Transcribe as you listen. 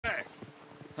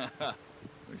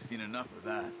We've seen enough of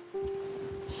that.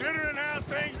 Considering how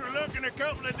things were looking a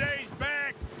couple of days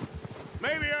back,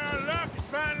 maybe our luck is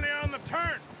finally on the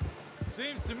turn.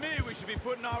 Seems to me we should be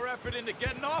putting our effort into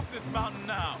getting off this mountain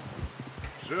now.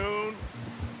 Soon.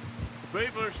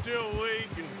 People are still weak,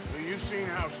 and well, you've seen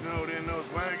how snowed in those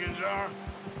wagons are.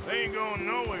 They ain't going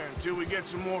nowhere until we get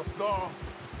some more thaw.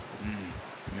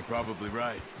 You're probably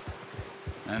right.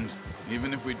 And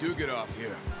even if we do get off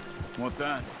here, what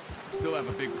then? Still have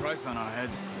a big price on our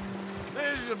heads.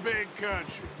 This is a big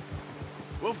country.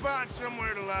 We'll find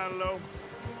somewhere to lie low.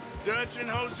 Dutch and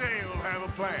Jose will have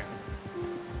a plan.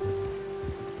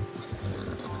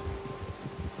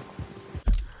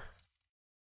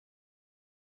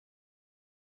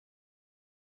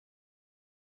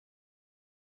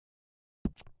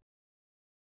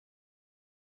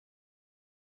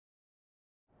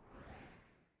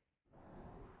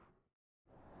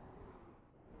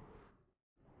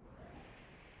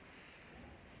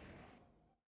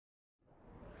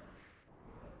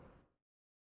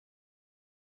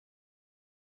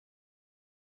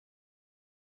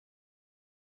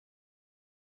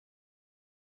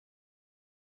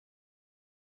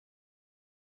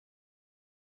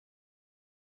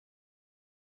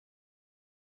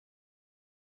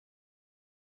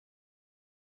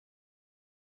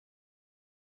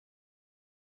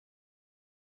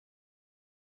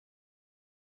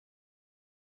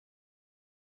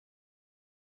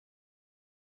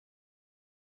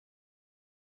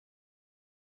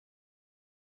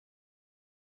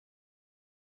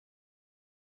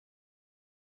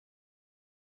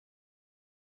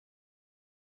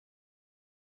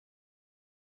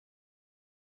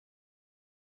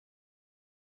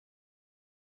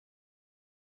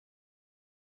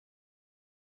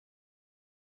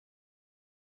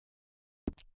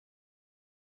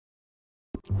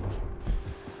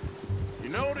 You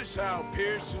notice how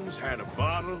Pearson's had a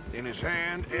bottle in his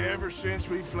hand ever since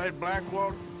we fled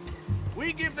Blackwater?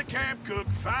 We give the camp cook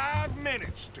 5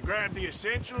 minutes to grab the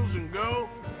essentials and go,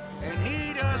 and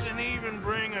he doesn't even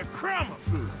bring a crumb of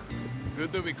food.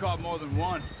 Good that we caught more than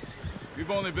one.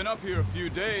 We've only been up here a few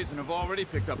days and have already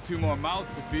picked up 2 more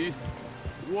mouths to feed.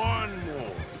 1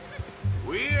 more.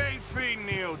 We ain't feeding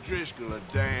the O'Driscoll a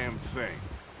damn thing.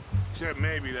 Except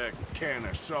maybe that can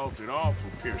of salted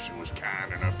offal Pearson was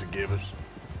kind enough to give us.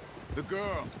 The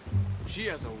girl, she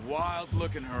has a wild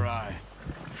look in her eye.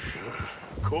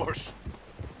 Of course.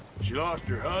 She lost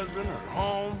her husband, her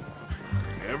home,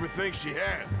 everything she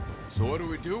had. So what do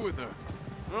we do with her?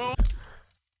 Oh.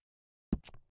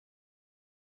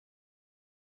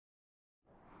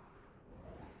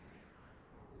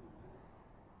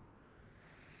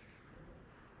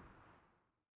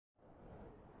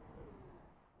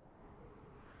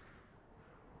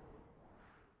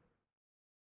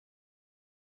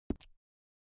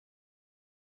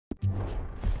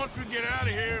 Once we get out of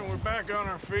here and we're back on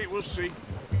our feet, we'll see.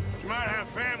 She might have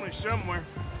family somewhere.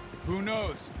 Who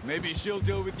knows? Maybe she'll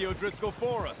deal with the O'Driscoll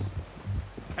for us.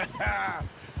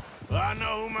 Well, I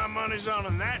know who my money's on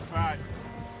in that fight.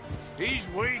 He's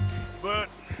weak, but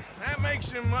that makes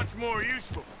him much more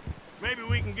useful. Maybe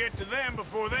we can get to them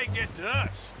before they get to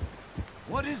us.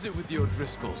 What is it with the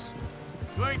O'Driscolls?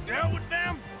 You ain't dealt with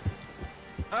them?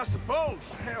 I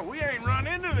suppose. Hell, we ain't run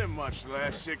into them much the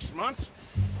last 6 months.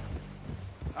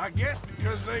 I guess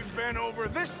because they've been over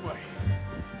this way.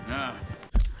 Yeah.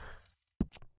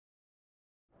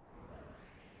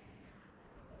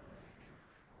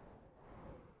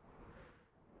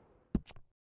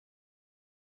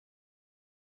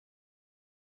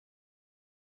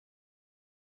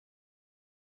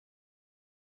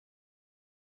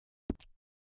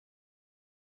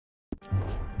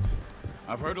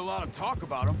 I've heard a lot of talk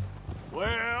about them.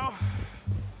 Well,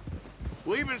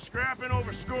 we've been scrapping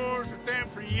over scores with them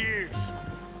for years.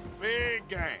 Big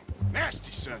gang.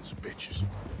 Nasty sons of bitches.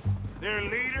 Their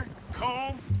leader,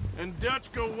 Colm, and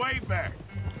Dutch go way back.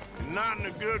 And not in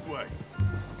a good way.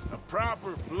 A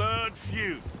proper blood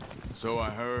feud. So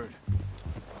I heard.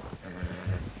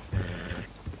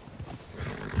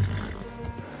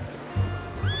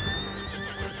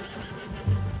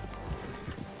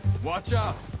 Watch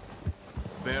out!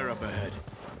 Bear up ahead.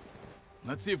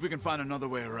 Let's see if we can find another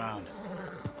way around.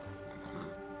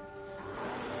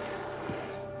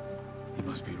 He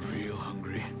must be real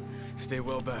hungry. Stay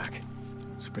well back.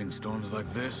 Spring storms like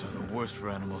this are the worst for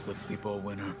animals that sleep all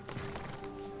winter.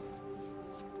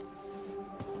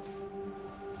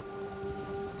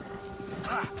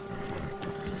 Ah!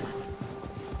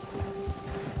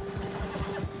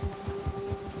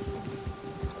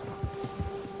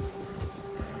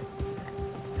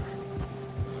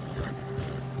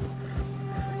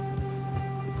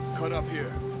 Cut up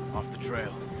here. off the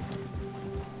trail.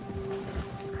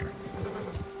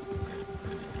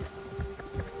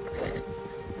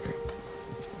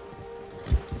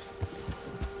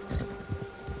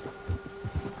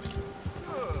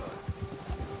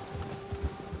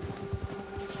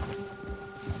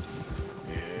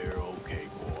 You're okay,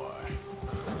 boy.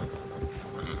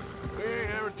 We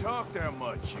ain't ever talked that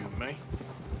much, you and me.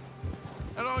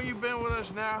 How long you been with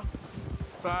us now?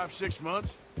 5, 6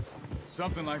 months?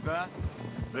 Something like that?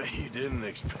 Bet you didn't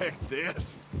expect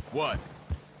this. What?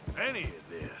 Any of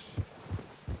this.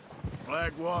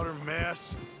 Blackwater mess.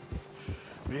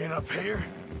 Being up here.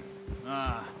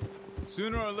 Ah,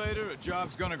 sooner or later, a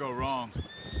job's gonna go wrong.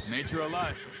 Nature of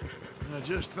life. I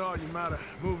just thought you might have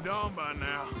moved on by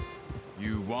now.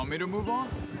 You want me to move on?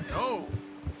 No.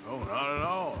 No, not at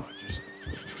all.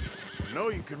 I know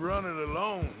you could run it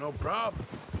alone, no problem.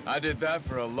 I did that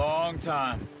for a long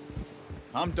time.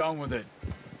 I'm done with it.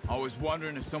 Always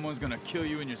wondering if someone's gonna kill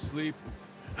you in your sleep.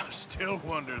 I still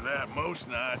wonder that most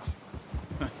nights.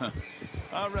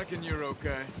 I reckon you're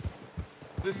okay.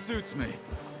 This suits me.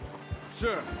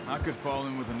 Sure, I could fall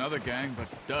in with another gang, but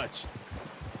Dutch...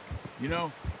 You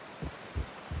know,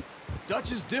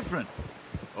 Dutch is different.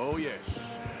 Oh, yes.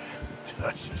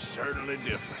 Dutch is certainly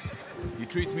different. He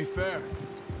treats me fair.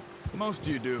 Most of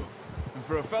you do. And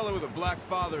for a fella with a black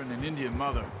father and an Indian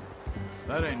mother,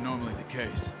 that ain't normally the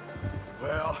case.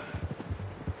 Well,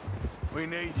 we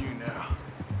need you now.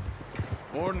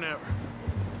 More than ever.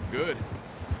 Good.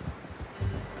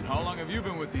 And how long have you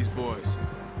been with these boys?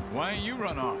 Why ain't you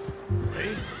run off?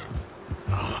 Me?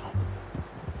 Oh,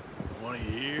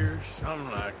 20 years,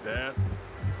 something like that.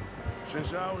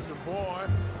 Since I was a boy.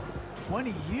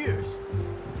 20 years?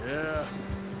 Yeah.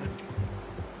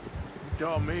 He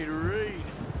taught me to read.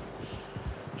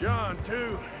 John,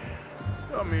 too.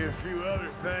 Taught me a few other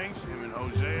things, him and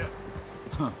Hosea.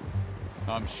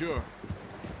 I'm sure.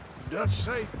 Dutch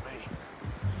saved me.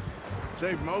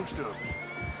 Saved most of us.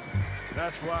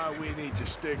 That's why we need to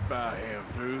stick by him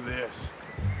through this.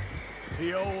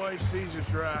 He always sees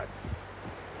us right.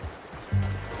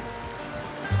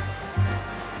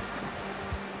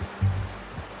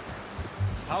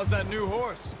 How's that new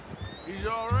horse? He's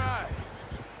all right.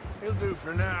 He'll do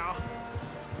for now.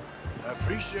 I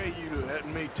appreciate you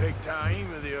letting me take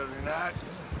Taima the other night.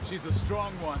 She's a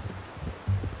strong one.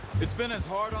 It's been as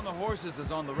hard on the horses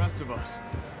as on the rest of us.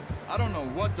 I don't know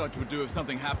what Dutch would do if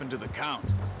something happened to the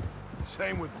Count.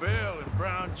 Same with Bill and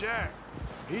Brown Jack.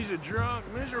 He's a drunk,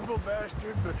 miserable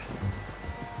bastard, but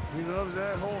he loves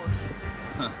that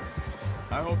horse.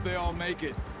 I hope they all make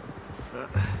it.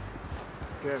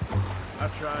 Careful. I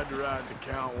tried to ride the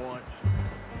Count once.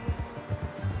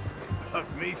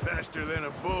 Bucked me faster than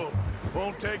a bull.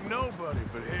 Won't take nobody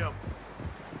but him.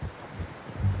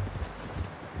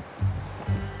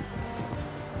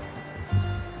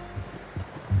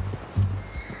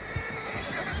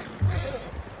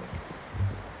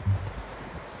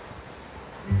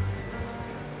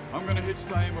 I'm gonna hitch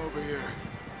Taima over here.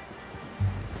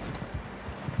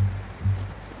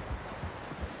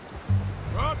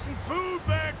 Brought some food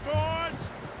back, boys!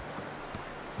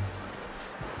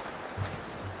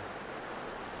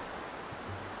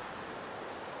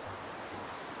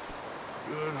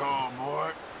 Good haul,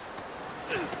 boy.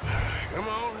 Come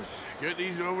on, let's get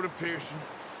these over to Pearson.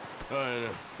 And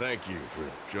thank you for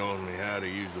showing me how to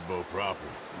use the bow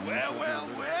properly. Well.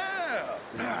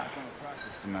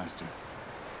 Practice, Master.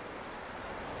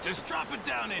 Just drop it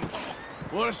down in.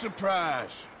 What a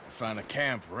surprise. I find a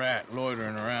camp rat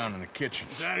loitering around in the kitchen.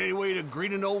 Is that any way to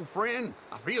greet an old friend?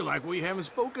 I feel like we haven't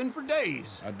spoken for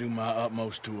days. I do my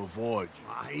utmost to avoid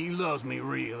you. He loves me,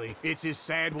 really. It's his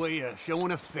sad way of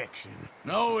showing affection.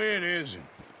 No, it isn't.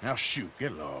 Now shoot,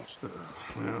 get lost.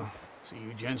 Well, see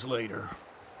you gents later.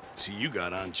 See, you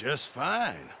got on just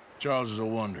fine. Charles is a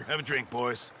wonder. Have a drink,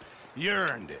 boys. You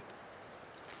earned it.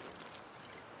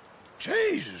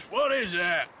 Jesus, what is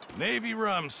that? Navy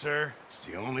rum, sir. It's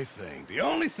the only thing. The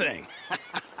only thing.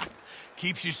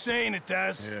 Keeps you sane, it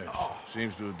does. Yes,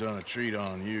 seems to have done a treat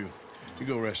on you. You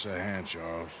go rest that hand,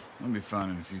 Charles. I'll be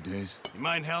fine in a few days. You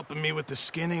mind helping me with the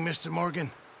skinning, Mr. Morgan?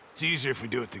 It's easier if we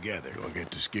do it together. Do I get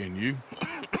to skin you?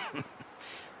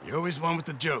 You're always one with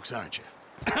the jokes, aren't you?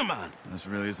 Come on. This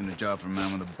really isn't a job for a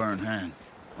man with a burnt hand.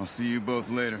 I'll see you both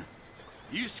later.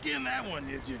 You skinned that one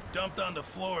you dumped on the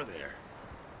floor there.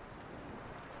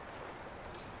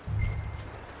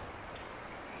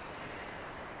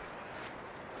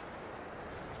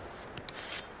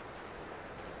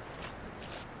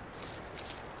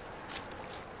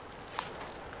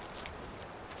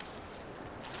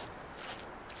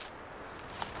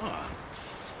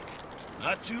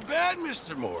 Not too bad,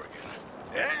 Mr. Morgan.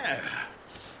 Yeah.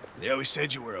 They always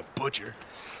said you were a butcher.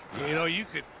 You know, you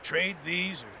could trade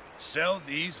these or sell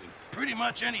these in pretty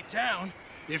much any town,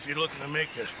 if you're looking to make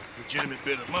a legitimate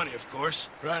bit of money, of course.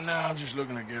 Right now, I'm just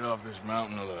looking to get off this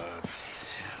mountain alive.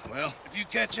 Well, if you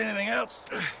catch anything else,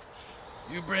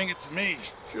 you bring it to me.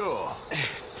 Sure.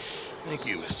 Thank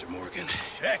you, Mr. Morgan.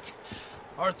 Heck,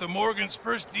 Arthur Morgan's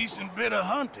first decent bit of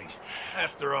hunting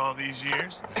after all these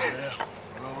years. Yeah,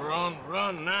 well, we're on the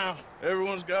run now.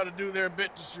 Everyone's got to do their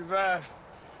bit to survive.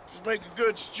 Just make a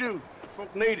good stew.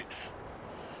 Folk need it.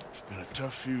 It's been a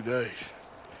tough few days.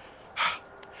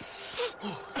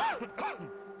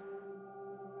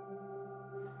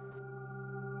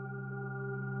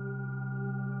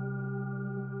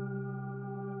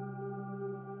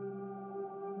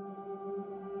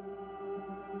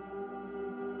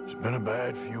 It's been a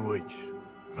bad few weeks,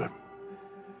 but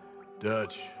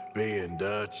Dutch being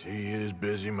Dutch, he is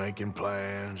busy making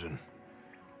plans, and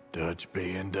Dutch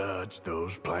being Dutch,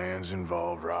 those plans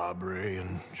involve robbery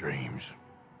and dreams.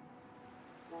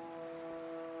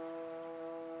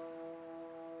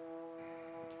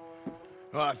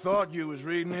 Well, I thought you was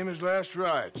reading him his last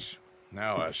rites.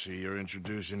 Now I see you're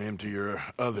introducing him to your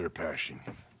other passion.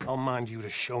 I'll mind you to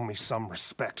show me some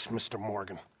respect, Mr.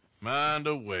 Morgan. Mind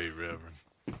away, Reverend.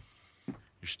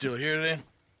 You still here, then?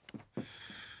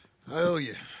 I owe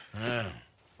you. Yeah.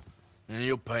 And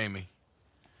you'll pay me.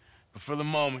 But for the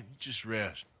moment, just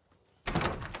rest.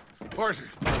 Arthur,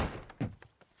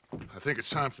 I think it's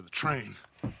time for the train.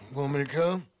 Want me to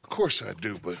come? Of course I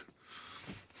do, but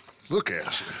look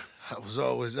at you. I was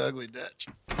always ugly, Dutch.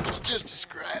 It's just a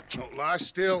scratch. Don't lie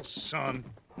still, son.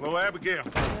 Hello, Abigail.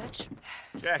 Dutch,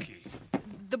 Jackie.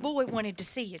 the boy wanted to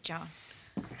see you, John.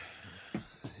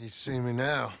 He's seen me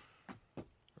now.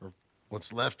 Or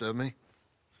what's left of me.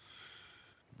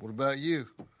 What about you?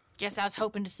 Guess I was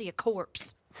hoping to see a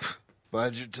corpse.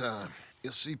 Bide your time.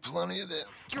 You'll see plenty of them.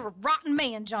 You're a rotten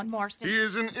man, John Marston. He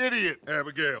is an idiot,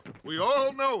 Abigail. We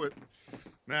all know it.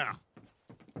 Now,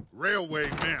 railway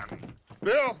men.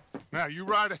 Bill, now you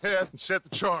ride ahead and set the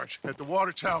charge at the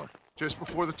water tower just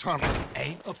before the tunnel.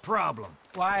 Ain't a problem.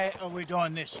 Why are we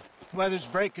doing this? Weather's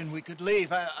breaking, we could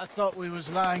leave. I thought we was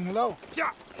lying low.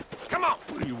 Yeah, come on.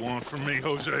 What do you want from me,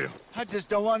 Hosea? I just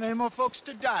don't want any more folks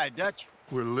to die, Dutch.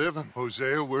 We're living,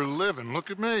 Hosea, we're living.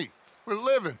 Look at me. We're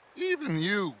living, even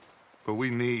you. But we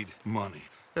need money.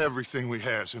 Everything we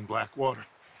has in Blackwater.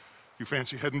 You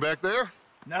fancy heading back there?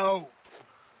 No.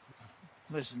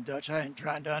 Listen, Dutch, I ain't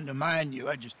trying to undermine you.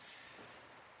 I just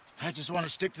want to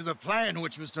stick to the plan,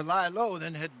 which was to lie low,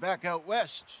 then head back out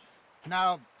west.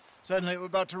 Now, suddenly we're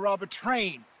about to rob a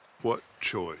train. What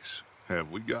choice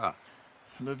have we got?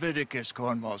 Leviticus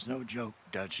Cornwall's no joke,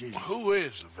 Dutch. Who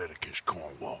is Leviticus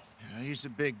Cornwall? He's a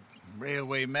big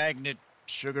railway magnate,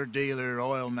 sugar dealer,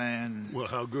 oil man. Well,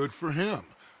 how good for him.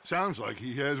 Sounds like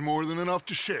he has more than enough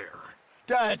to share.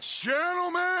 Dutch!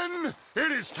 Gentlemen,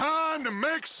 it is time to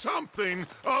make something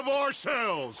of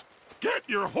ourselves. Get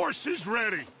your horses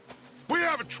ready. We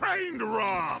have a train to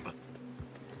rob.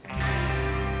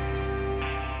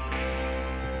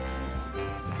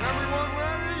 Everyone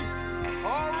ready?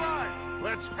 All right,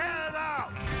 let's head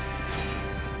out.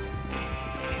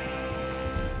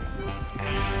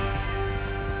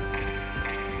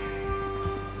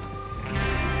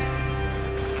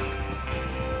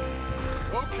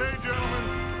 Okay,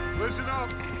 gentlemen, listen up.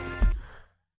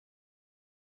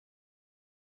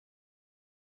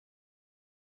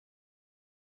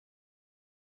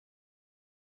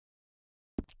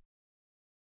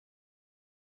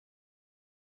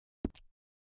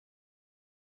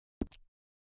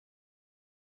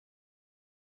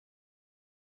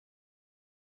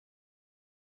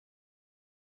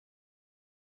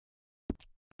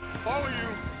 All of you,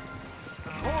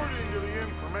 according to the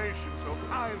information so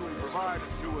kindly provided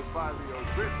to us by the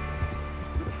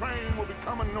O'Grizzlies, the train will be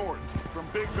coming north from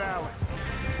Big Valley.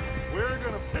 We're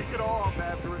gonna pick it off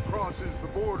after it crosses the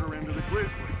border into the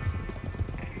Grizzlies.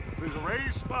 There's a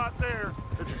raised spot there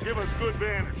that should give us good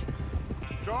vantage.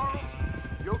 Charles,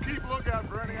 you'll keep lookout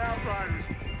for any outriders.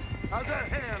 How's that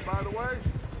hand, by the way?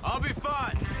 I'll be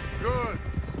fine. Good.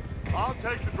 I'll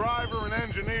take the driver and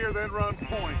engineer, then run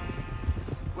point.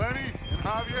 Lenny and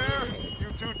Javier, you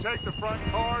two take the front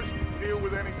cars, deal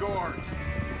with any guards.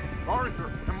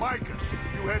 Arthur and Micah,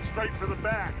 you head straight for the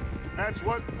back. That's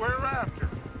what we're after.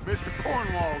 Mr.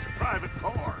 Cornwall's private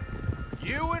car.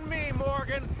 You and me,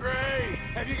 Morgan. Great.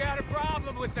 Have you got a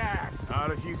problem with that?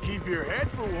 Not if you keep your head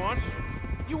for once.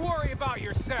 You worry about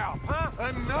yourself, huh?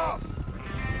 Enough!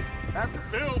 After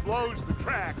Bill blows the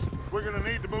tracks, we're gonna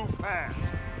need to move fast.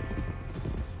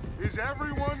 Is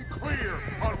everyone clear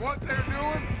on what they're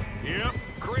doing? Yep.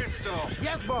 Crystal.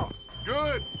 Yes, boss.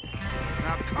 Good. Now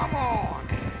Now, come on!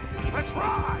 Let's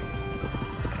ride!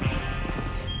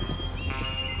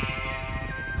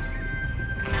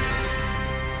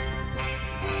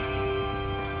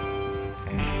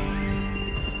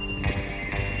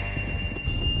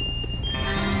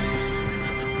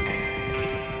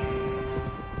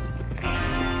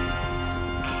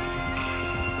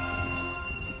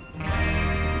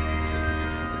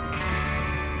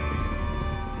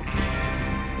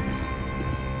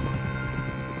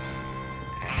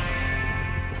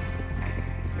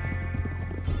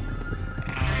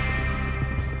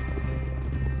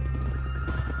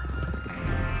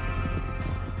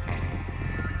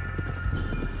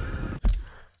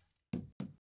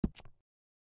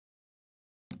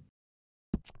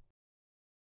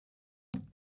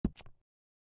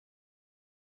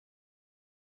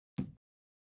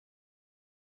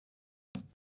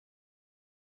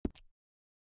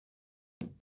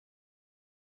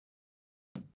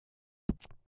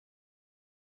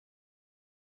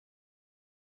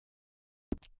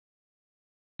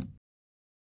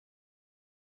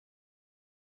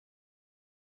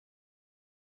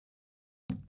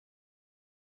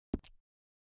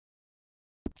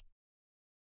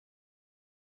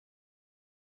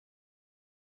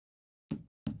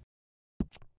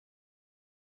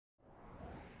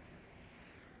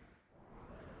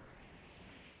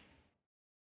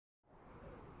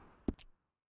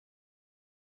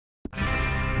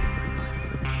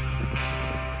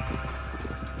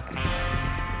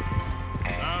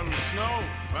 Snow,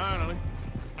 finally.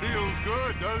 Feels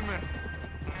good, doesn't it?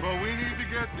 But we need to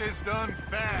get this done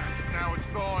fast. Now it's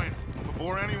thawing,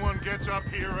 before anyone gets up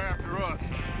here after us.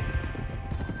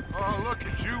 Oh, look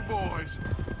at you boys.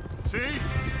 See?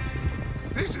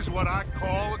 This is what I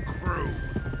call a crew.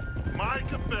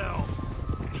 Micah Bell,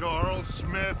 Charles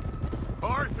Smith,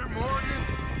 Arthur Morgan,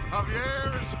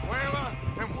 Javier Escuela,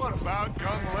 and what about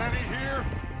young Lenny here?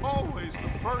 Always the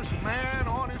first man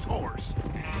on his horse.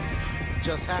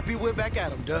 Just happy we're back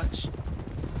at 'em, Dutch.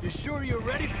 You sure you're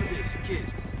ready for this,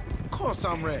 kid? Of course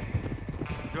I'm ready.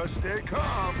 Just stay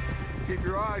calm. Keep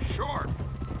your eyes sharp.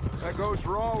 That goes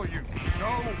for all of you.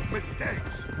 No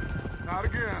mistakes. Not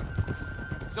again.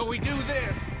 So we do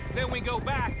this, then we go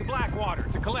back to Blackwater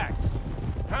to collect.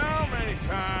 How many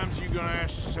times you gonna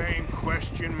ask the same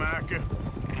question, Micah?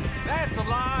 That's a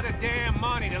lot of damn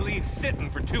money to leave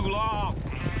sitting for too long.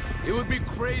 It would be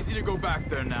crazy to go back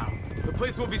there now. The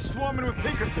place will be swarming with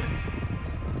Pinkertons.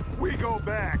 We go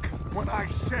back when I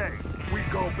say we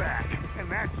go back, and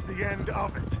that's the end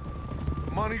of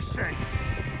it. Money's safe.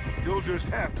 You'll just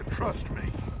have to trust me.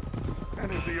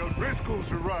 And if the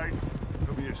O'Driscolls are right,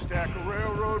 there'll be a stack of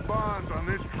railroad bonds on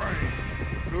this train.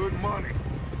 Good money,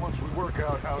 once we work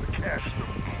out how to cash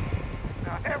them.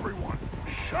 Now everyone,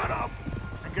 shut up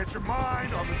and get your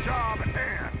mind on the job at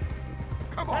hand.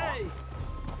 Come on. Hey!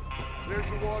 There's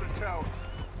the water tower.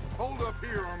 Hold up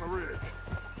here on the ridge.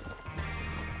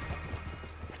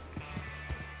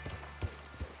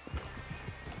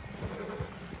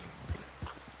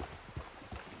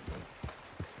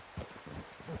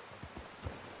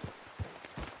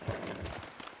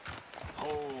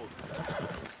 Hold.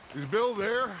 Is Bill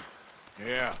there?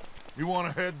 Yeah. You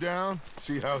want to head down,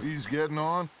 see how he's getting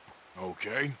on?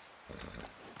 Okay.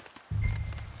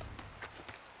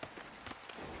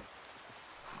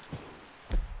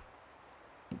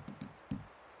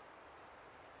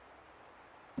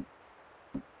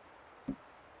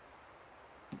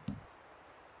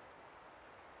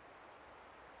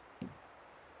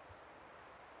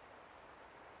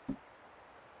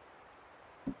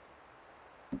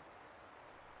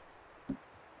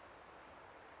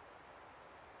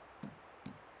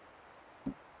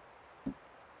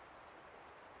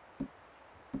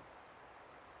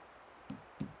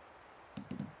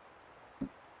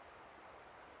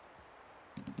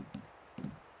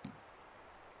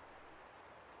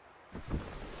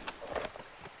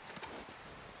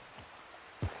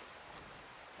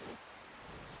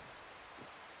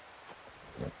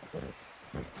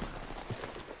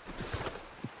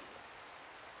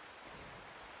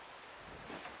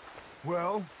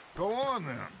 Well, go on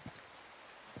then.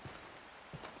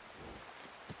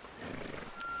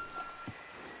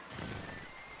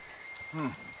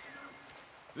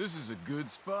 This is a good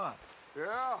spot.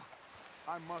 Yeah,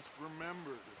 I must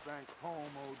remember to thank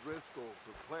Home O'Driscoll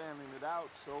for planning it out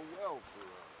so well for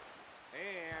us.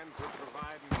 And for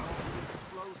providing all the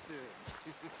explosives.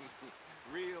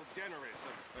 Real generous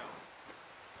of the fella.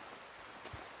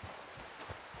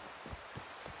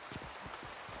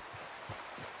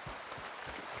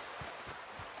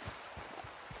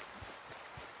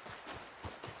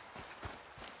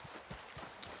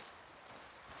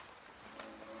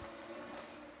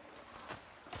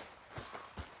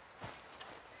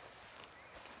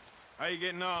 How you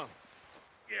getting on?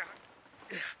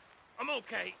 Yeah, I'm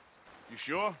okay. You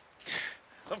sure?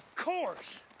 Of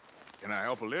course. Can I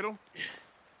help a little?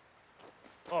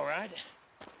 All right.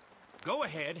 Go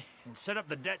ahead and set up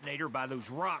the detonator by those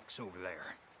rocks over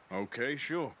there. Okay,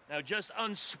 sure. Now just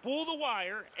unspool the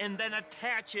wire and then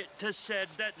attach it to said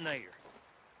detonator.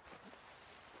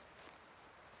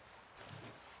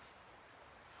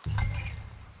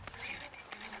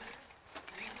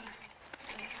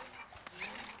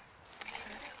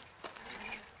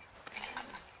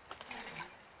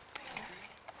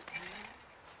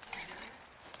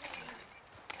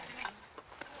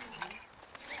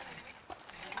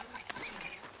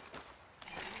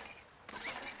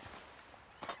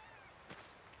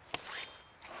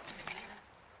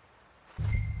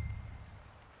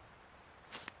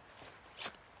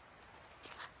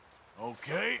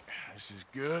 Okay, this is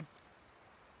good.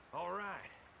 All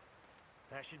right.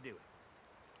 That should do it.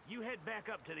 You head back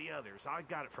up to the others. I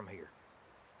got it from here.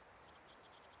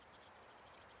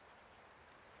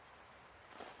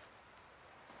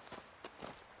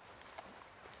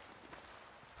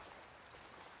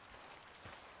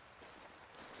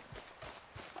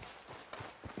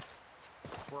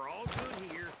 We're all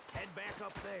good here. Head back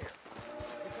up there.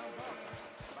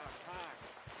 About time.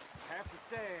 I have to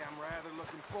say, I'm rather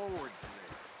looking forward to this.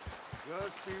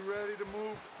 Just be ready to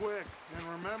move quick, and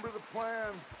remember the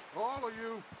plan. All of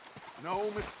you,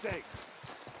 no mistakes.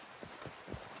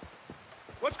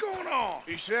 What's going on?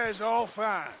 He says all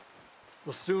fine.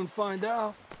 We'll soon find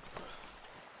out.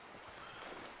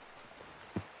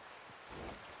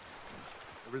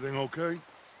 Everything okay?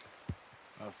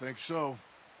 I think so.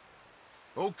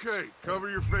 Okay, cover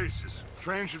your faces.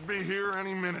 Train should be here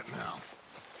any minute now.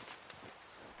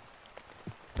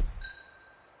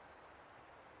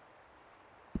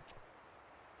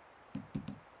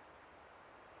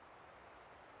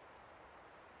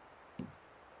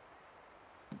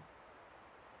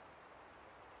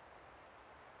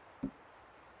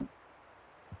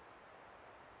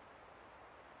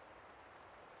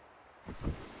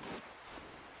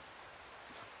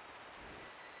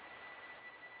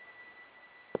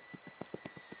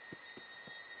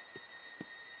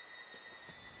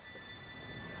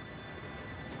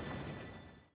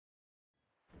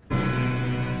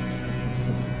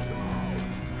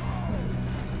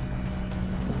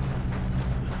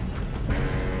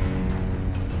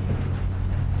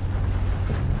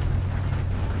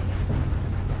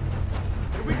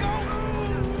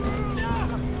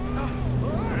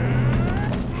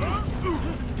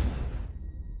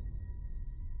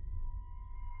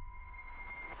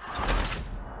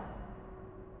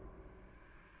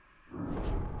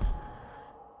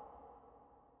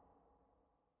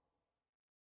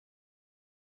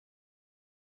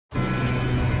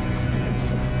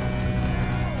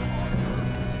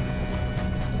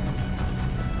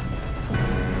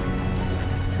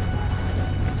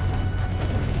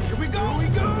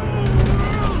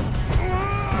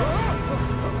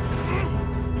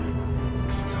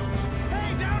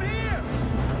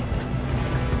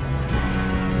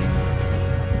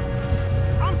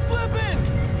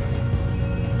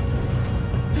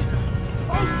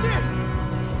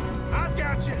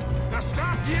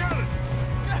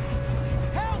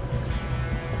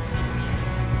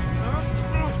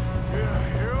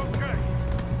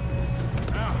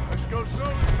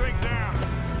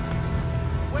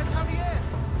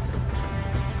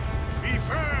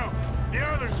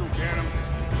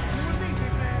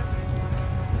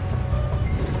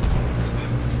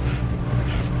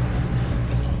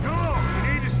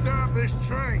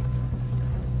 train.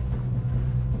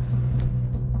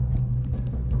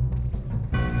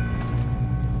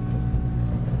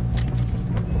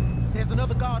 There's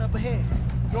another guard up ahead.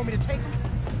 You want me to take him?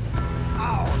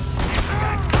 Oh, shit.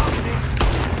 I got company.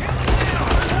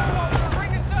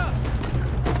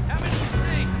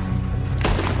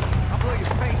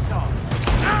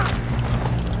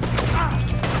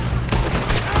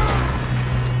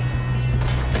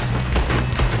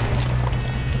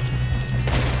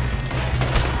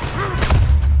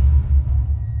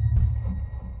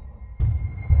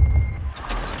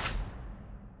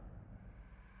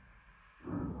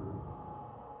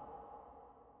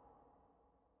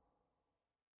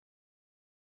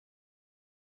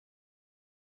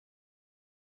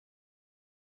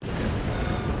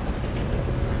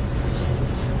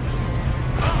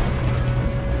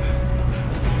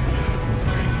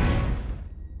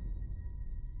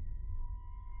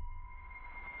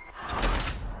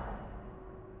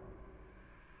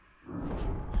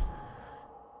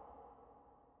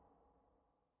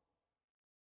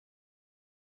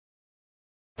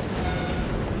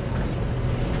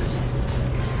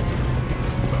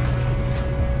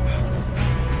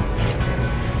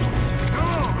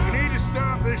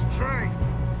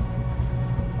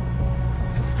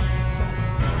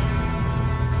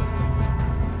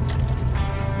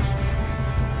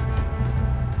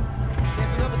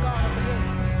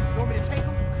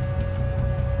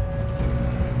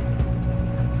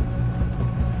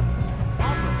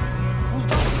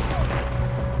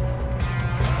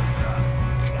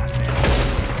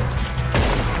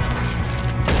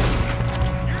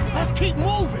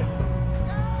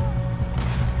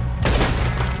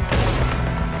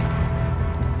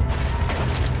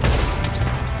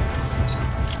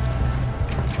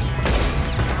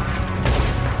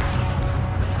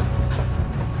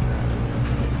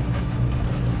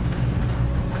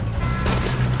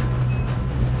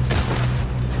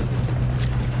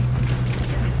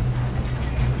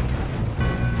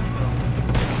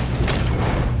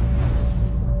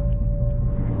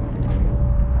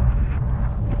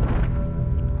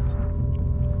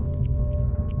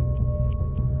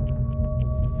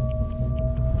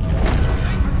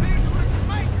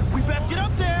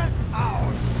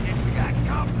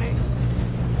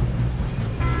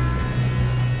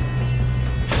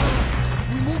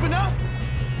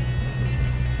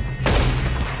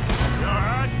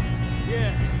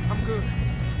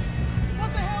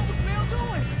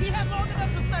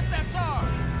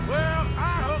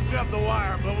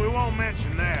 won't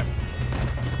mention that.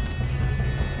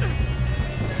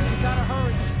 We gotta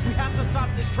hurry. We have to stop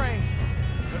this train.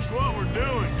 That's what we're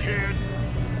doing, kid.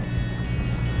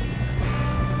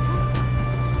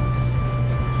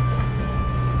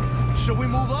 Should we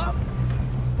move up?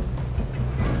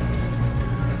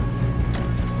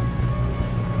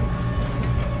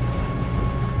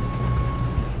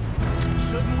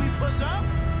 Shouldn't we push up?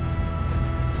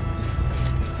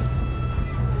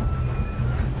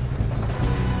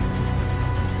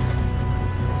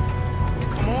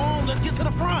 Come on, let's get to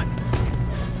the front.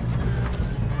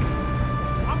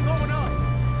 I'm going up.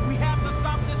 We have to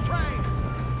stop this train.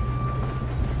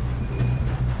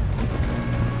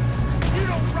 You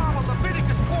don't follow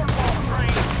Leviticus Cornwall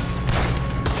train.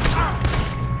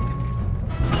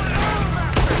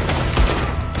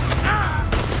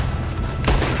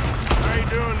 How you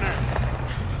doing there?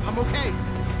 I'm okay.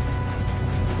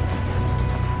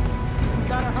 We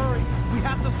gotta hurry. We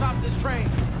have to stop this train.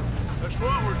 That's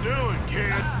what we're doing,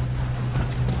 kid.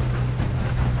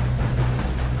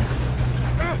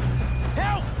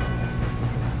 Help!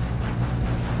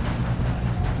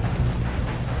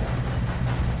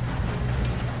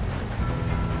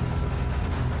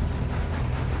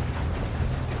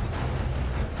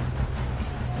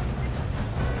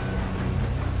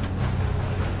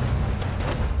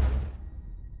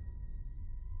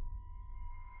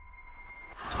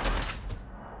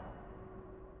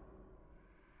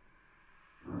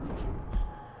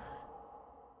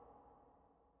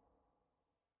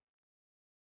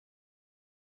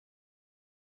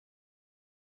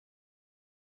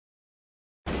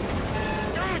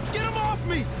 Get him off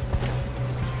me!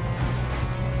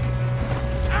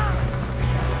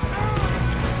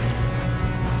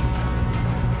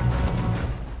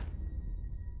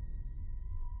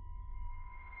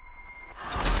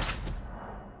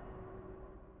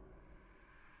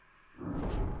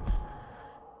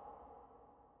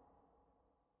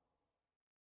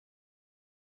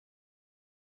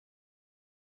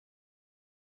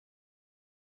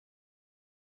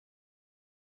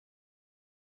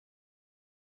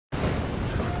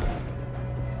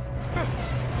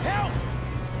 Help!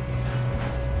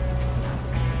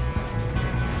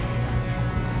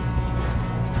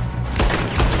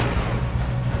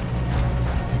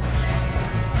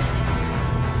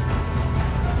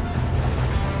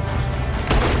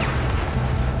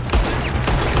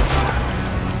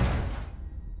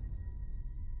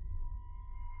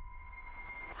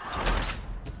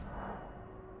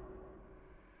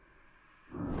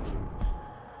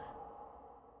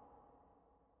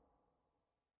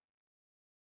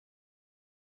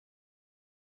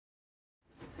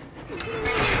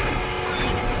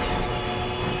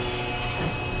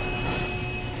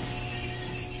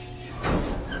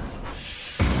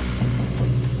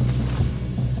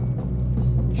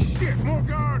 Shit, more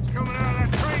guards coming out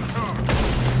of that train car.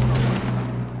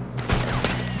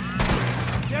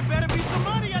 There better be some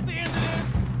money at the end of this!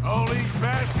 All these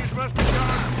bastards must be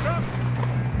guarding something.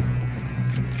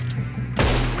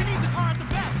 We need the car at the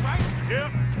back, right?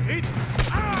 Yep, keep...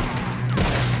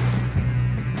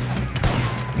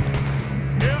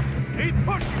 Yep, keep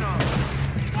pushing on.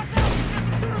 Watch out! There's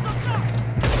some shooters up top!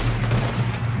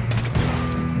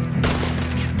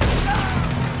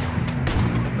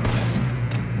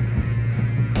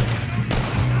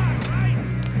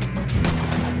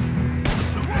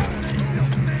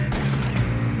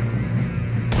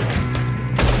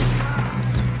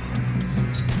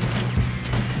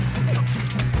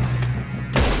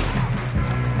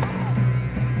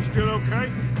 Still okay?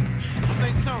 I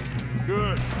think so.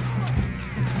 Good.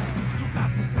 You got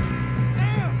this.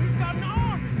 Damn, he's got an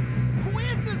army. Who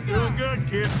is this guy? Doing good,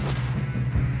 kid.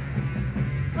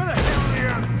 Where the hell are the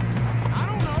others? I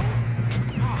don't know.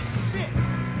 Oh, shit.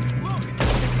 Look,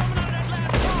 they're coming out of that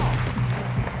last car.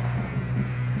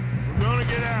 We're gonna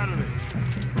get out of this.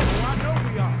 Oh, I know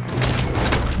we are.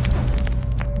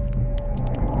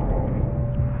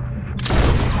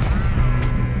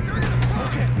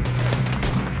 Okay.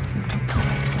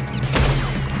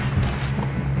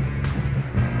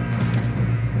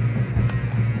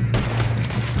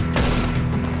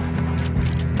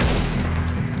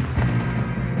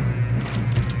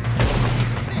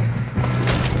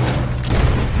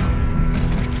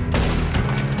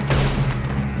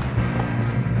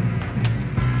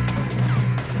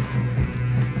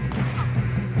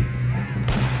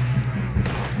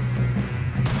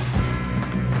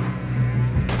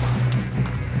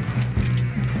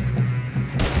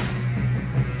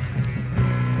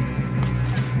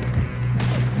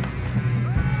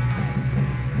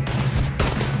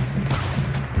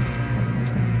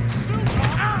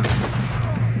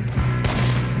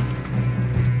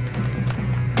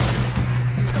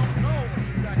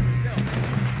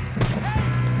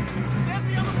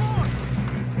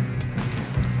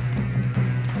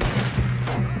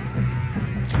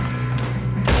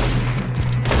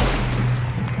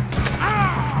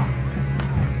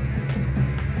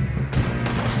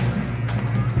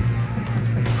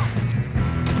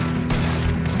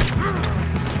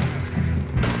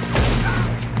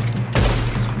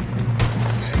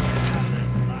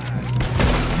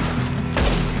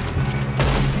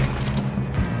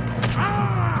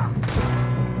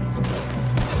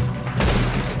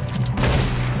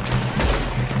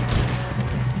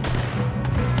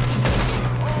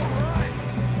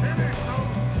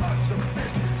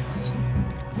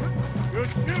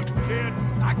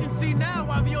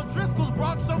 5 O'Driscolls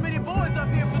brought so many boys up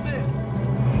here for this.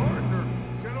 Arthur,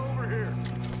 get over here.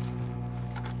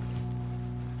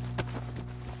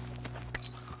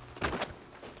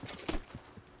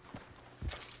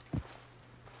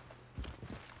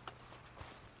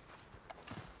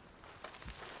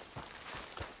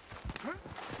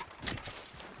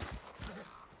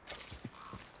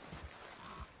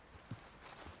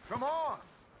 Come on.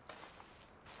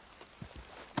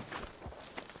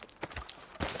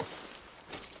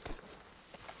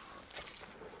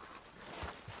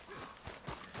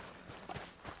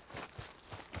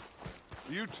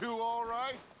 You two all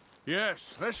right?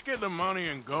 Yes, let's get the money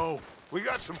and go. We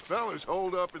got some fellas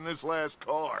holed up in this last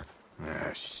car.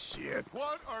 Ah, shit.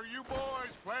 What are you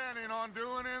boys planning on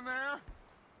doing in there?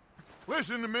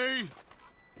 Listen to me.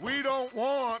 We don't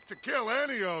want to kill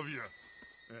any of you.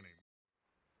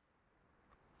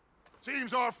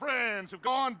 Seems our friends have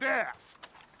gone deaf.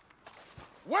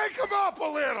 Wake them up a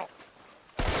little!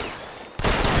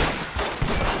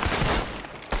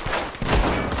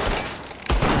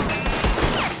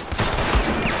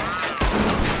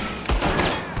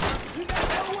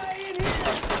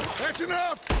 That's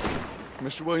enough!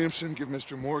 Mr. Williamson, give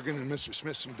Mr. Morgan and Mr.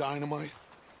 Smith some dynamite.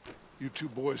 You two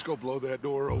boys go blow that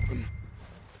door open.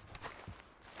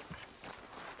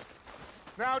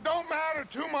 Now, it don't matter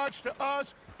too much to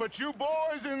us, but you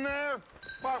boys in there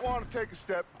might want to take a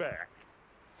step back.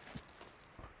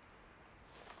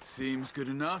 Seems good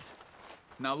enough.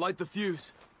 Now light the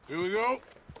fuse. Here we go.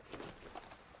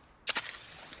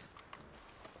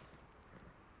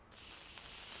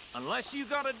 Unless you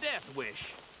got a death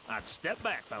wish, I'd step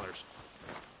back, fellers.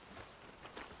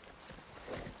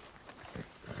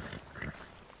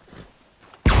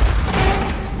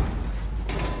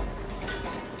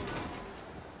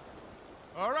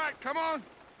 All right, come on.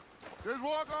 Just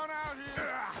walk on out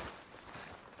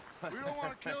here. We don't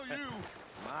want to kill you.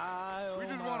 We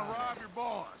just want to rob your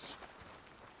boss.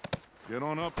 Get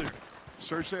on up there.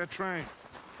 Search that train.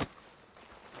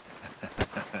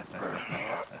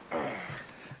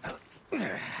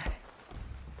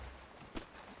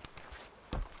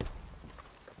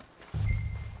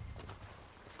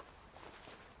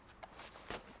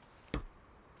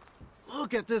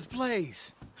 Look at this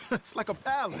place. It's like a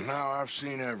palace. Now I've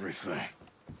seen everything.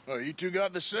 Oh, you two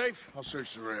got the safe? I'll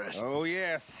search the rest. Oh,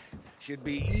 yes. Should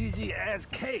be easy as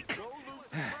cake.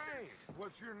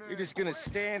 What's your name? You're just gonna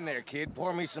stand there, kid.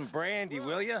 Pour me some brandy,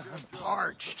 will ya? I'm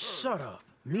parched. Shut up.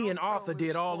 Me and Arthur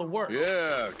did all the work.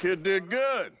 Yeah, kid did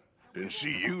good. Didn't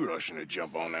see you rushing to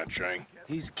jump on that train.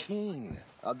 He's keen.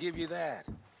 I'll give you that.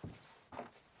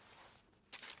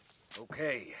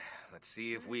 Okay, let's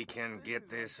see if we can get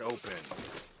this open.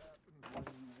 Come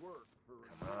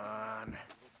on.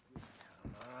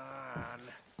 Come on.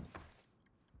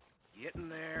 Get in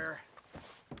there.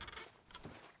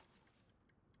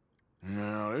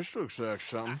 No, this looks like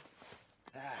something.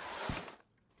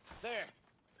 There.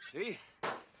 See?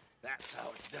 That's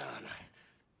how it's done.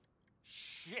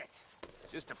 Shit.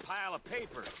 Just a pile of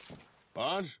paper.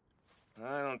 Bonds?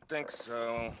 I don't think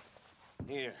so.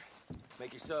 Here.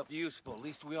 Make yourself useful. At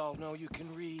least we all know you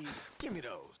can read. Give me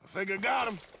those. I think I got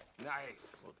him. Nice.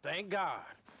 Well, thank God.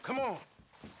 Come on.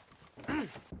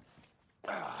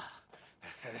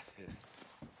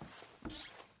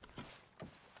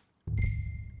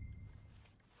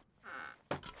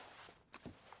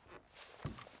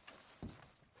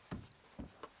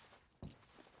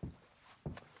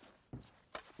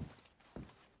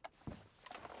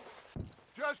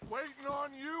 Just waiting on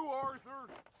you, Arthur.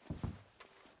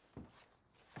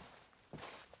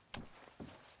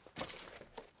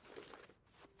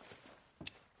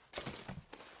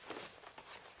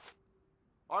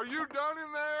 Are you done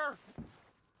in there?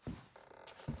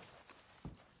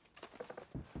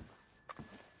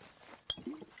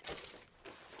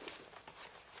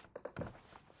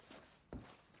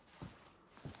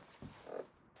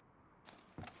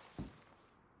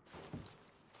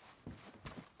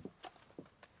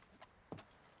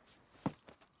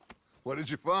 What did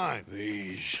you find?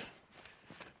 These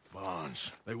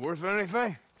bonds. They worth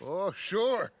anything? Oh,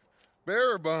 sure.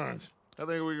 Bearer bonds. I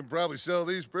think we can probably sell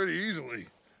these pretty easily.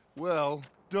 Well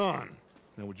done.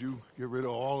 Now, would you get rid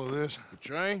of all of this? The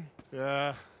train?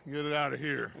 Yeah, get it out of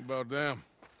here. What about them?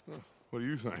 What do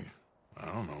you think? I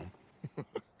don't know.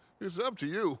 It's up to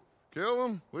you. Kill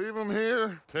them, leave them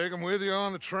here, take them with you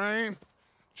on the train.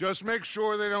 Just make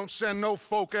sure they don't send no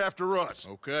folk after us.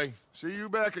 Okay. See you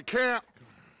back at camp.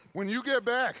 When you get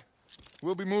back,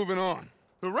 we'll be moving on.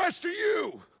 The rest of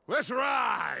you, let's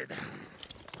ride!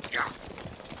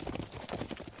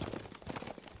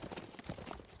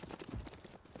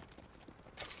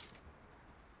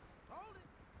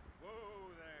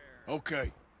 Whoa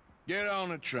Okay, get on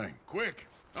the train, quick,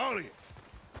 all of you.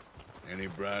 Any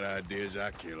bright ideas,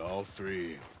 I kill all three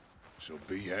of you, so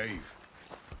behave.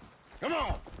 Come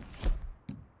on!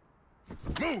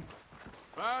 Move!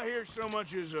 If I hear so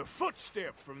much as a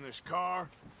footstep from this car,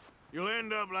 you'll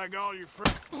end up like all your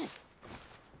friends.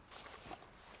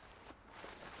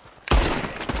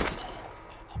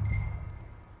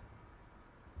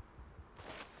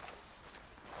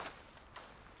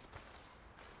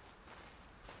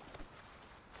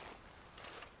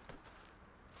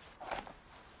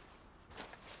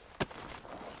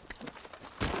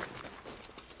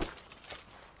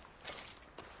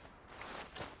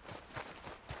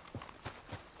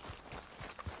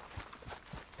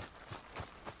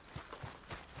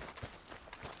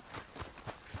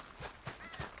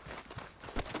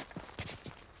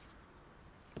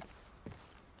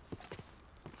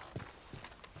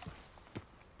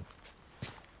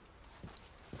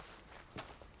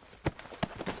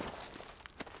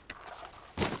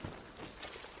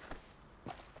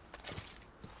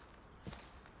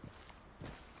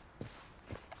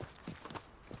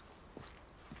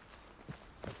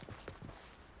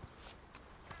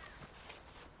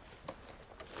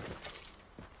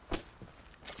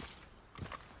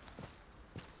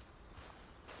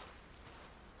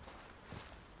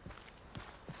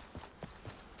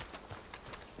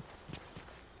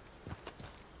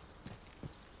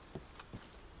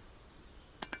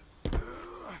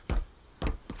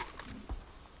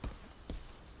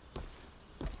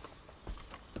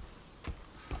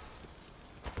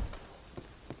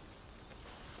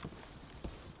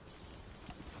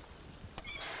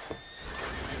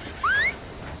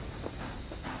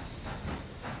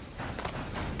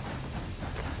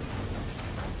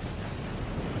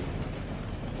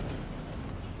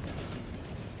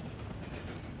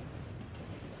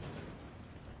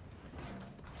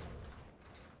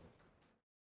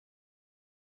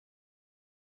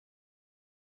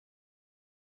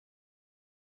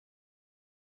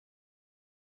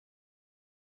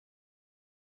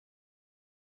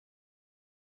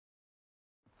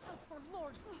 For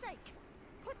Lord's sake,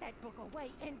 put that book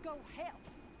away and go help.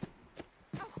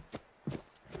 Oh,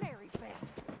 Mary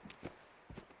Beth.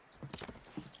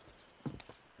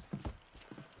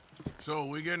 So,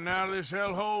 we getting out of this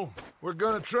hellhole? We're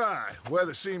gonna try.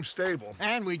 Weather seems stable.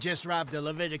 And we just robbed the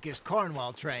Leviticus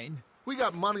Cornwall train. We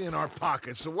got money in our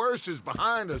pockets. The worst is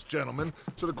behind us, gentlemen.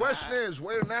 So the question is,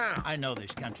 where now? I know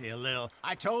this country a little.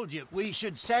 I told you, we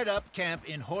should set up camp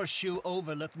in Horseshoe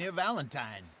Overlook near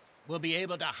Valentine. We'll be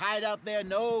able to hide out there,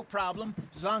 no problem,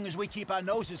 as long as we keep our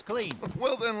noses clean.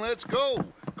 Well, then let's go.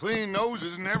 Clean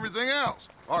noses and everything else.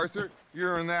 Arthur,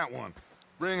 you're in that one.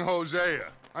 Bring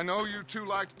Hosea. I know you two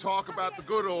like to talk about the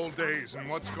good old days and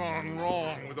what's gone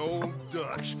wrong with old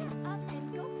Dutch.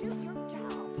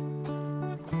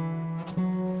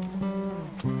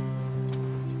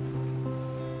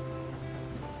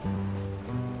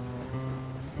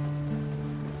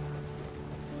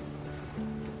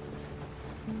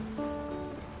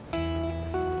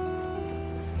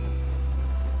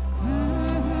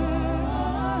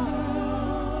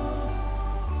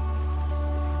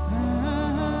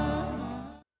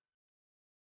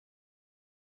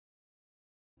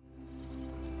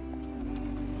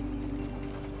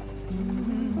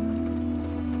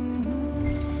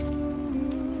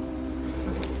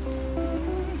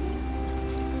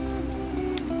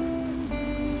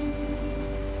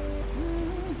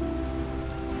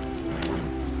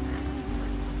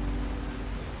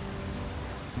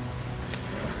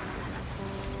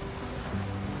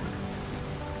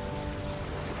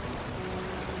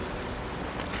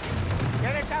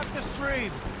 Out the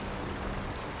stream.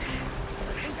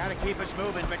 Gotta keep us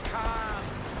moving, but calm.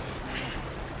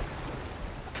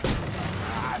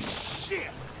 Ah,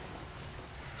 shit!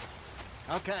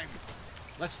 Okay,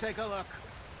 let's take a look.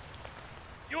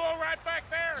 You all right back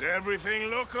there? Does everything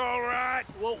look all right?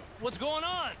 Well, what's going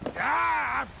on?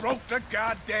 Ah, I broke the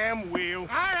goddamn wheel. All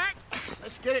right,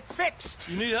 let's get it fixed.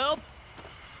 You need help?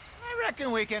 I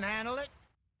reckon we can handle it.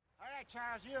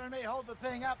 Charles, you and me hold the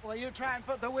thing up while you try and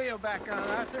put the wheel back on,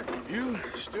 Arthur. You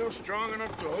still strong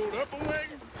enough to hold up a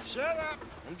wagon? Shut up.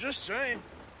 I'm just saying.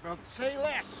 Well, say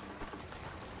less.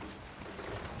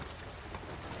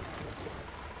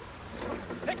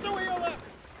 Pick the wheel up.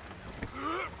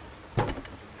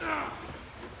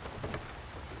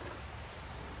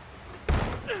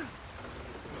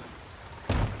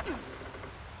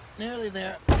 Nearly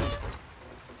there.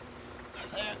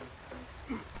 There.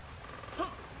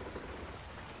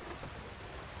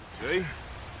 See?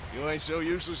 You ain't so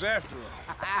useless after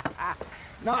all.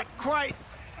 Not quite.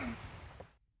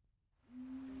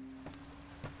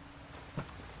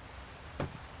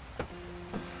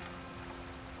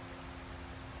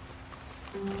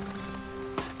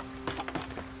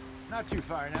 Not too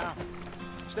far now.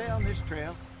 Stay on this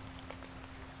trail.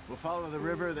 We'll follow the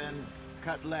river, then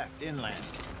cut left inland.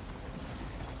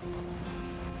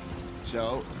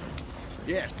 So,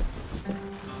 yes.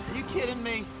 Are you kidding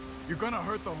me? You're gonna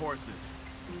hurt the horses.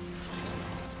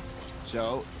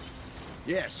 So,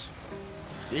 yes.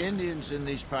 The Indians in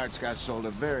these parts got sold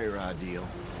a very raw deal.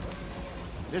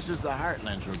 This is the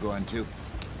heartlands we're going to.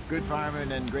 Good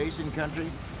farming and grazing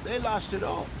country. They lost it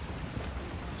all.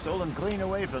 Stolen clean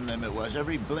away from them it was,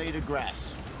 every blade of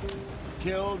grass.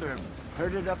 Killed or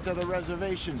herded up to the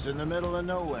reservations in the middle of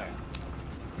nowhere.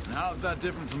 And how's that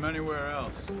different from anywhere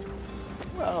else?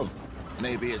 Well,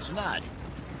 maybe it's not.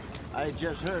 I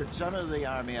just heard some of the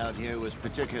army out here was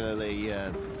particularly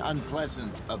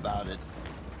unpleasant about it.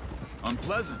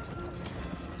 Unpleasant?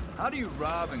 How do you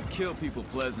rob and kill people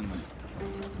pleasantly?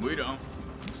 We don't,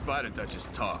 in spite of Dutch's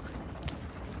talk.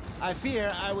 I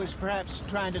fear I was perhaps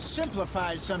trying to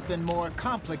simplify something more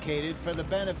complicated for the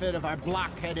benefit of our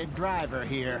block-headed driver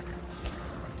here.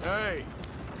 Hey,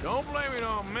 don't blame it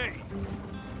on me.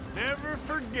 Never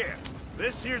forget,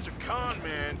 this here's a con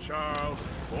man, Charles,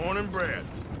 born and bred.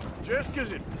 Just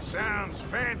 'cause it sounds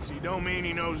fancy don't mean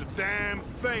he knows a damn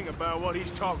thing about what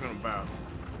he's talking about.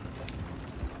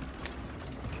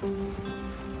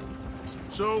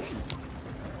 So,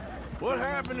 what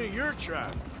happened to your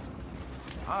tribe?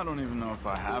 I don't even know if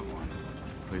I have one.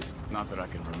 At least, not that I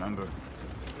can remember.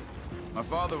 My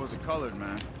father was a colored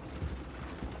man.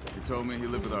 He told me he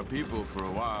lived with our people for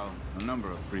a while. A number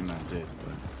of free men did,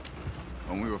 but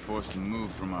when we were forced to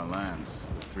move from our lands,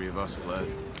 the three of us fled.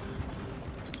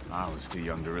 I was too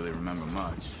young to really remember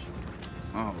much.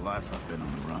 My whole life I've been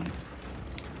on the run.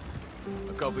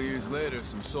 A couple years later,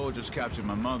 some soldiers captured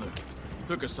my mother.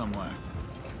 Took her somewhere.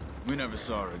 We never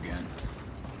saw her again.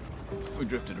 We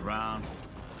drifted around.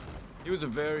 He was a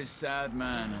very sad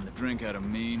man, and the drink had a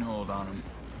mean hold on him.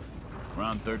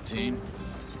 Around 13,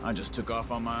 I just took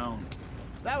off on my own.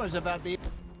 That was about the...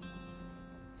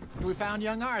 We found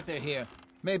young Arthur here.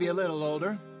 Maybe a little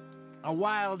older. A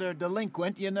wilder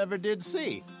delinquent you never did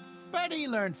see. But he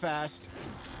learned fast.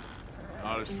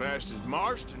 Not as fast as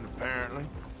Marston, apparently.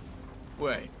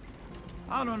 Wait,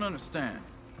 I don't understand.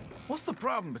 What's the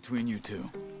problem between you two?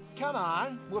 Come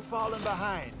on, we're falling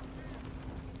behind.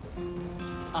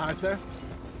 Arthur?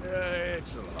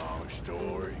 It's a long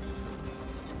story.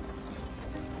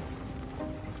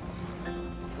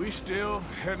 We still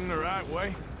heading the right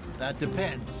way? That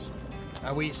depends.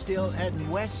 Are we still heading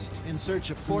west in search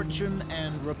of fortune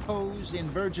and repose in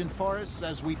virgin forests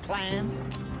as we planned?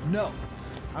 No.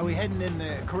 Are we heading in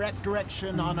the correct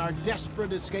direction on our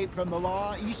desperate escape from the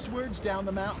law eastwards down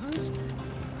the mountains?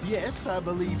 Yes, I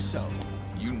believe so.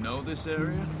 You know this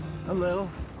area? A little.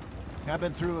 I've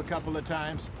been through a couple of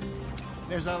times.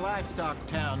 There's a livestock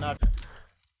town not...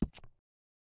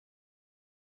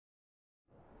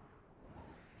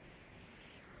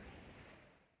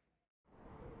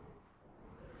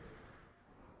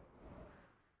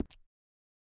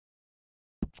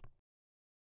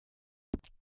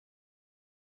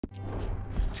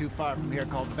 too far from here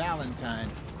called Valentine.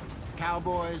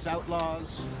 Cowboys,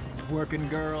 outlaws, working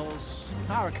girls,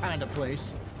 our kind of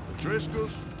place. The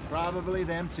Driscolls? Probably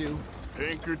them too.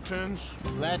 Pinkertons?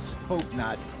 Let's hope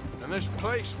not. And this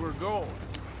place we're going.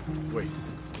 Wait,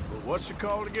 what's it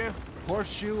called again?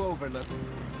 Horseshoe Overlook.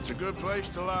 It's a good place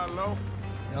to lie low?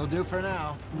 It'll do for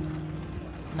now.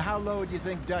 And how low do you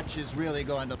think Dutch is really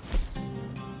going to...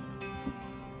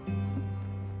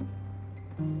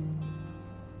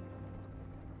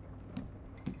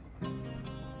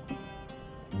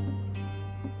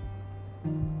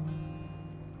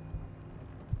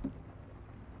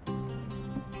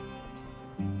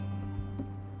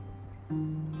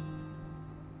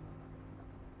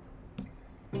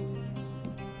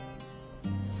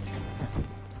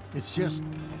 It's just,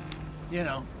 you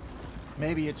know,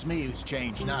 maybe it's me who's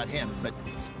changed, not him, but...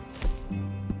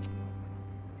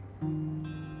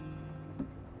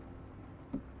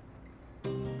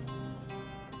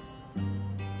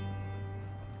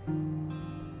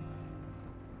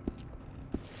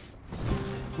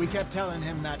 We kept telling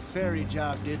him that ferry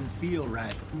job didn't feel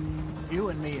right. You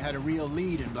and me had a real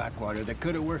lead in Blackwater that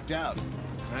could have worked out.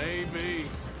 Maybe.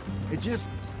 It just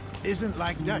isn't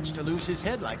like Dutch to lose his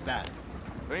head like that.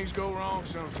 Things go wrong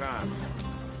sometimes.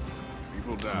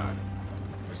 People die.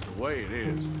 It's the way it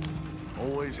is.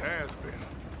 Always has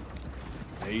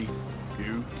been. Me,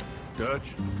 you,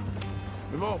 Dutch.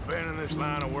 We've all been in this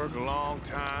line of work a long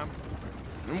time.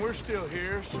 And we're still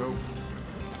here, so...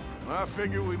 I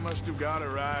figure we must have got it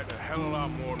right a hell of a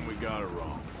lot more than we got it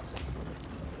wrong.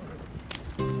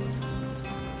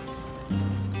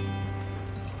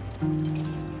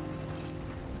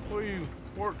 What are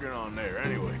working on there,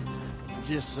 anyway?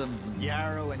 Just some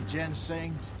yarrow and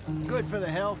ginseng. Good for the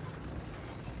health.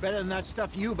 Better than that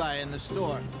stuff you buy in the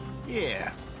store.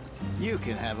 Yeah, you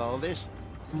can have all this.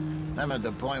 I'm at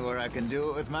the point where I can do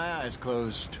it with my eyes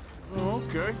closed. Oh,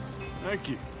 okay. Thank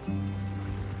you.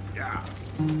 Yeah.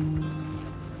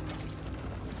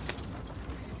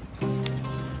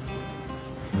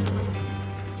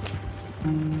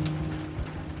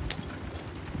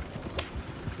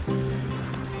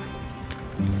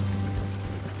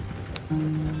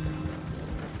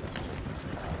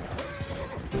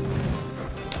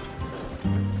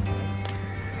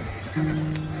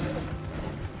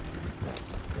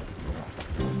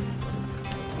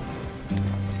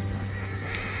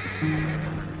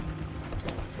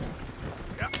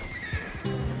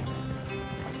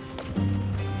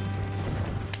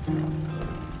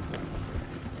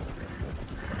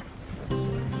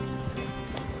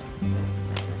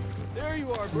 There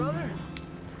you are, brother.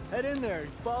 Head in there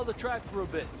and follow the track for a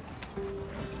bit.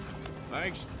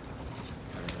 Thanks.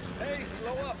 Hey,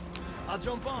 slow up. I'll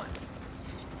jump on.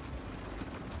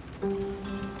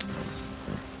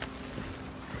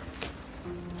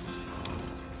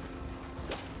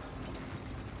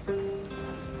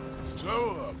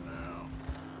 Slow up now.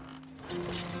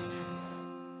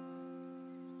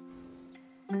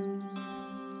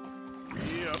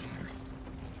 Yep.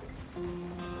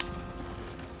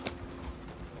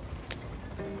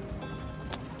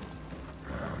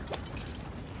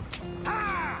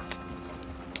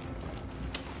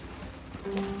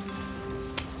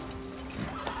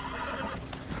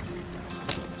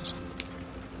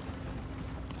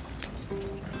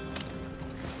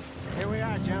 Here we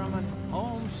are, gentlemen.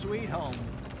 Home sweet home.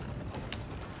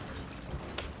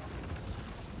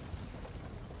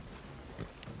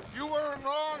 You weren't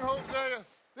wrong, Hosea.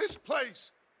 This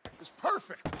place is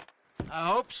perfect. I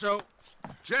hope so.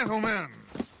 Gentlemen,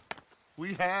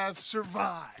 we have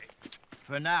survived.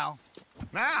 For now.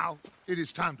 Now, it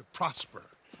is time to prosper.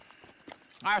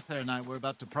 Arthur and I were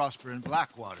about to prosper in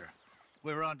Blackwater.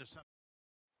 We were on to something.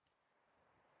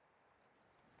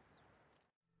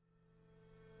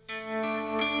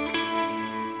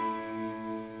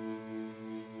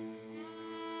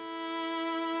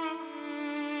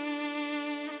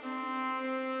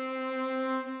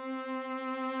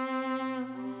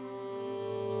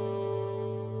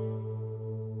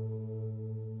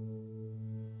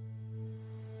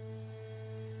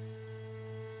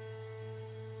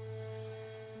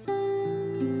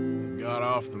 Got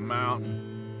off the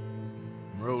mountain,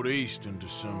 rode east into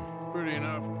some pretty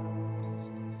enough.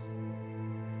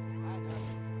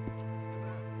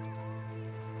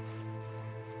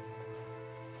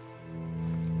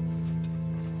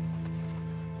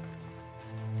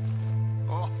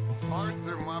 Oh,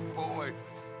 Arthur, my boy.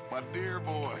 My dear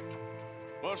boy.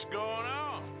 What's going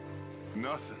on?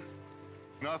 Nothing.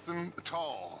 Nothing at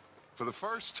all. For the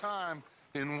first time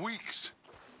in weeks.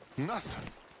 Nothing.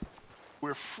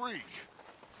 We're free.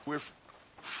 We're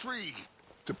free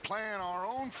to plan our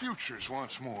own futures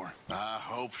once more. I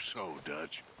hope so,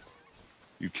 Dutch.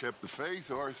 You kept the faith,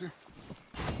 Arthur.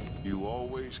 You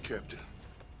always kept it.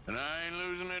 And I ain't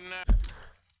losing it now.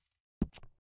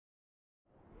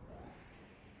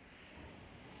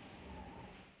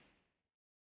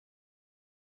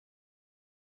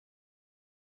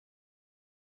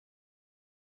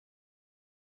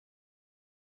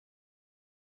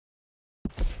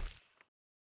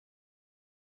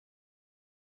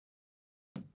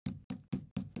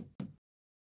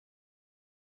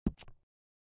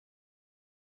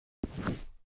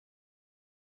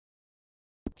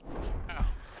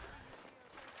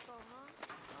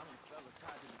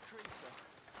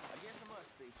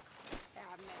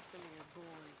 I've met some of your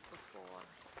boys before.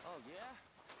 Oh, yeah?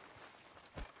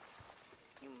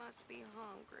 You must be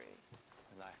hungry.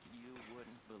 Like you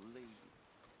wouldn't believe.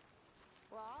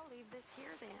 Well, I'll leave this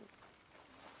here then.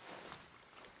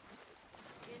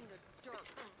 In the dirt.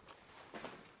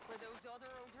 Where those other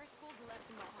O'Driscolls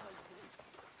left my husband.